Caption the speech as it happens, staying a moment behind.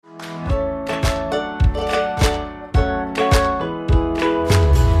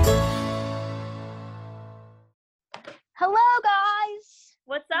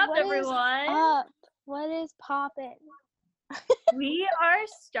drop it. We are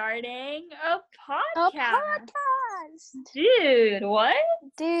starting a A podcast. podcast. Dude, what?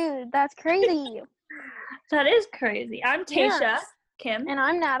 Dude, that's crazy. That is crazy. I'm Tasha. Yeah. Kim. And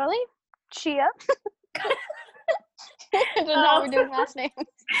I'm Natalie. Chia. I don't know how we're doing last names.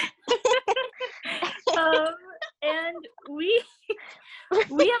 And we have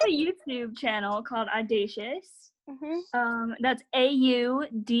a YouTube channel called Audacious. Mm-hmm. That's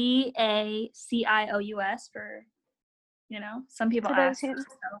AUDACIOUS for, some people For those ask. who- So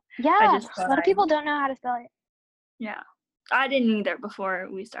Yeah, a lot of people don't know how to spell it. Yeah. I didn't either before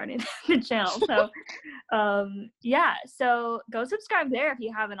we started the channel. So, so go subscribe there if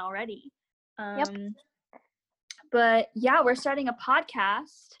you haven't already. Yep. But yeah, we're starting a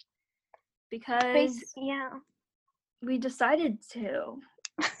podcast because we decided to.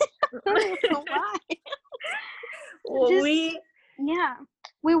 Why? Well, we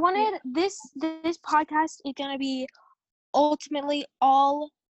wanted this podcast is gonna be ultimately all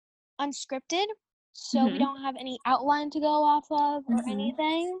unscripted, so we don't have any outline to go off of or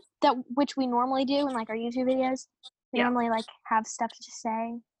anything which we normally do in like our YouTube videos. We normally like have stuff to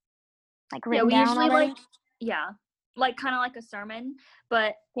say, like written we down usually already. like kind of like a sermon,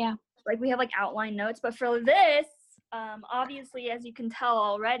 but like we have like outline notes. But for this, obviously, as you can tell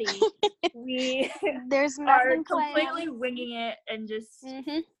already, we There's are nothing completely planned. winging it and just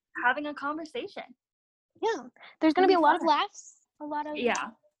having a conversation. Yeah, there's gonna be a lot of laughs, a lot of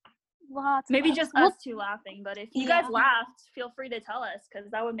lots. Maybe just us two laughing, but if you guys laughed, feel free to tell us because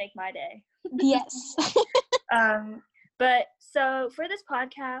that would make my day. Yes. But so for this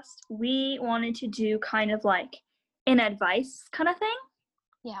podcast, we wanted to do kind of like an advice kind of thing.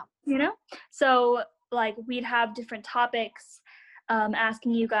 Yeah. So like we'd have different topics,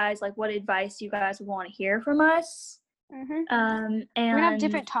 asking you guys like what advice you guys want to hear from us. And we're gonna have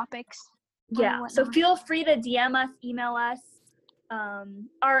different topics. Yeah. So feel free to DM us, email us.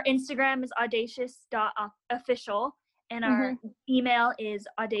 Our Instagram is audacious.official and our email is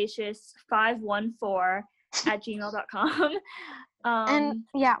audacious514@gmail.com. And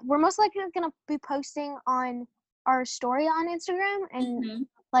we're most likely gonna be posting on our story on Instagram and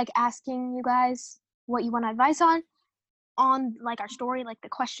like asking you guys what you want advice on like our story, like the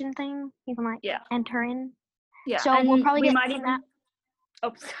question thing. You can like enter in. Yeah. So and we'll probably we get might even that.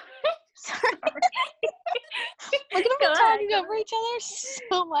 Oh, sorry. Look at us talking over each other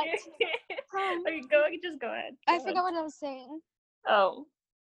so much. Okay, just go ahead. I forgot what I was saying. Oh.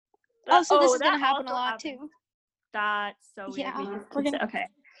 So this is gonna happen a lot too. That's so weird. Yeah, Okay.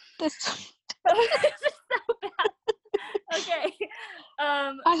 This is so bad. Okay.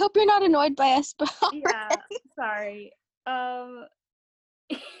 I hope you're not annoyed by us, but sorry. So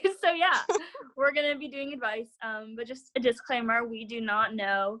we're gonna be doing advice. But just a disclaimer: we do not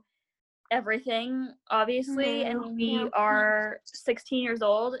know everything, obviously, and we are 16 years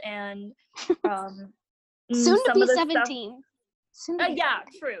old, and soon to be 17. True.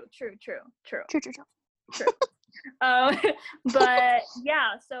 But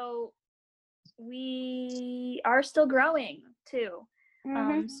so we are still growing too.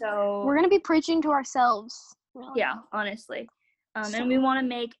 So we're gonna be preaching to ourselves. Really. Yeah, honestly. And we want to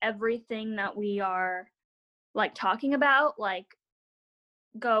make everything that we are like talking about like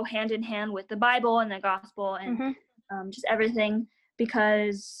go hand in hand with the Bible and the gospel and just everything,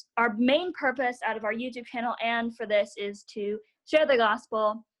 because our main purpose out of our YouTube channel and for this is to share the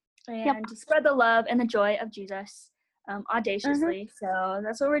gospel and to spread the love and the joy of Jesus audaciously. So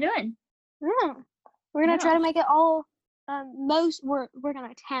that's what we're doing. We're gonna try to make it all we're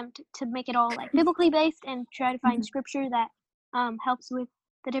gonna attempt to make it all like biblically based and try to find scripture that helps with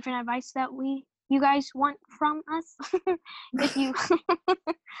the different advice that you guys want from us. If you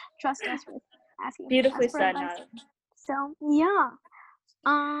trust us with asking. Beautifully us for said, advice. Natalie. So yeah.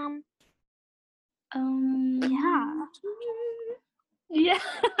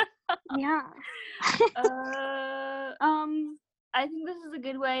 I think this is a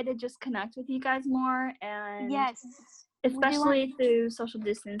good way to just connect with you guys more, and especially through social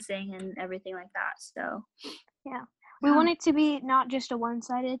distancing and everything like that. So we want it to be not just a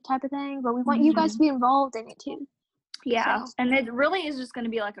one-sided type of thing, but we want you guys to be involved in it too. And it really is just going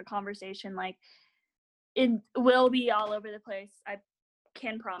to be like a conversation. Like it will be all over the place. I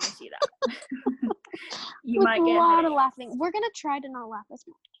can promise you that. You with might get a lot of laughing. We're gonna try to not laugh as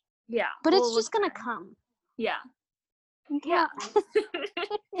much. Yeah, but it's just gonna come. Yeah. Yeah.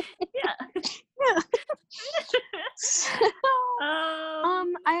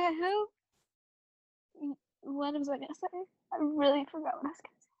 I hope. What was I gonna say? I really forgot what I was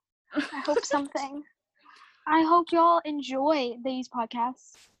gonna say. I hope something. I hope y'all enjoy these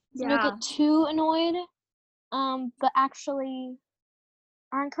podcasts. Don't get too annoyed but actually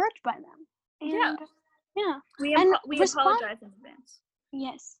are encouraged by them. And, yeah. We apologize in advance.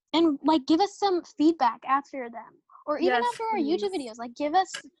 Yes. And like give us some feedback after them. Or even Yes, after our YouTube videos. Like give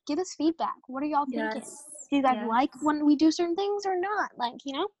us feedback. What are y'all thinking? Yes. Do you guys like when we do certain things or not? Like,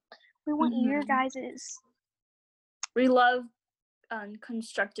 you know? We want your guys's. We love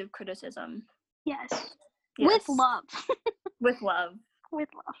constructive criticism. Yes. With love. With love. With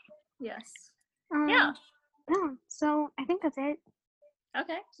love. Yes. Yeah. So I think that's it.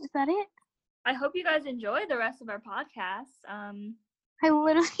 Okay. Is that it? I hope you guys enjoy the rest of our podcast. I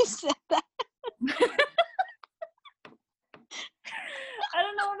literally said that. I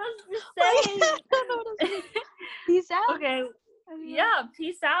don't know what else to say. I don't know what else to say. Peace out. Okay. Yeah,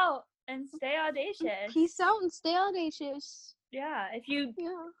 peace out and stay audacious. Peace out and stay audacious. Yeah, if you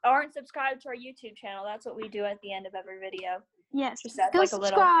aren't subscribed to our YouTube channel, that's what we do at the end of every video. Yes. Just as, go like,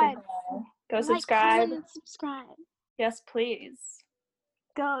 subscribe. Go like, subscribe. Comment, and subscribe. Yes, please.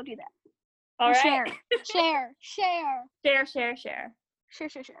 Go do that. All right. Share. Share.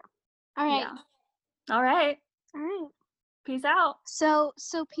 All right. Yeah. All right. Peace out. So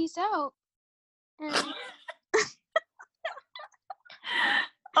peace out. And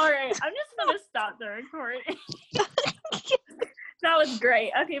all right, I'm just gonna stop the recording. That was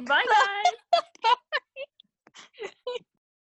great. Okay, bye guys.